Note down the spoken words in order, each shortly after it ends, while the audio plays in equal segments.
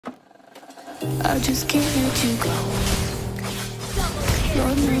I just can't let you go.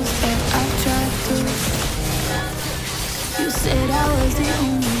 Lord knows that I've tried to. You said I was the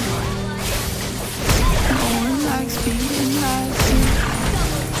only one. No one likes being like you.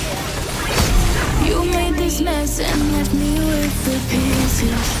 You made this mess and left me with the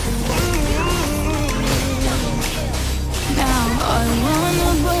pieces. Now I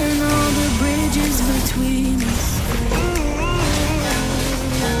wanna burn all the bridges between us.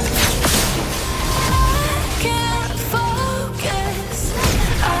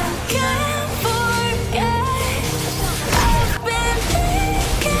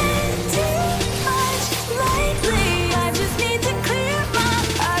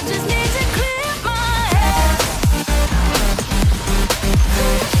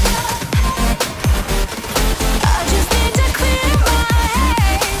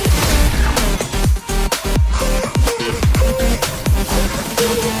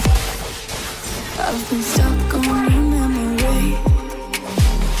 I've been stuck on your memory,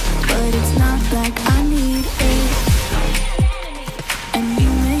 but it's not like I need it. And we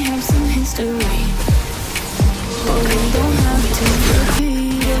may have some history, but we don't have to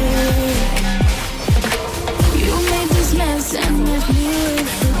repeat it. You made this mess and left me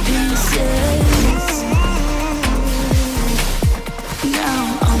with the pieces. Now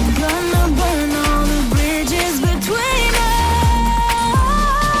I'm gonna burn all the bridges between us.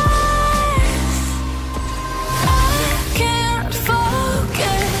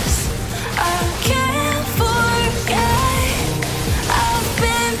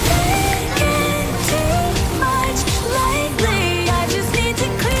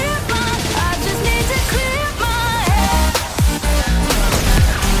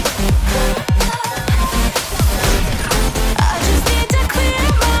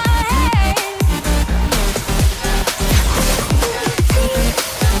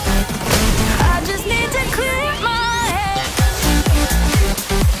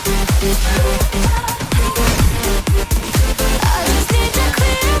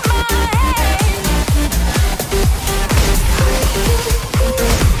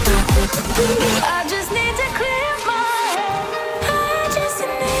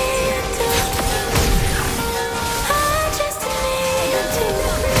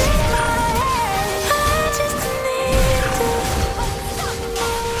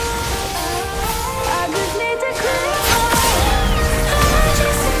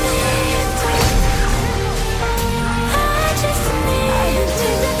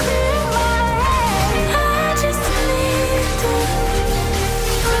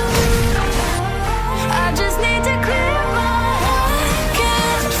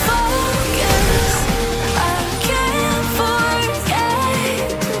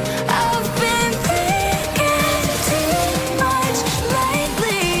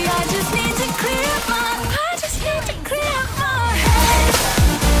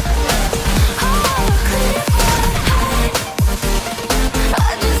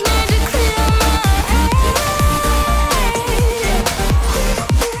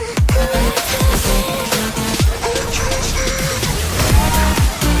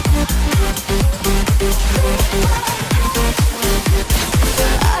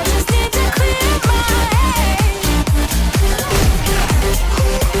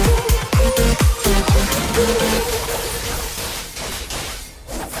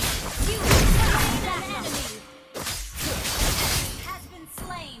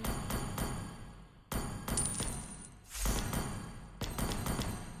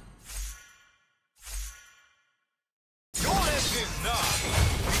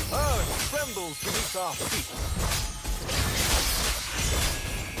 Beneath our feet.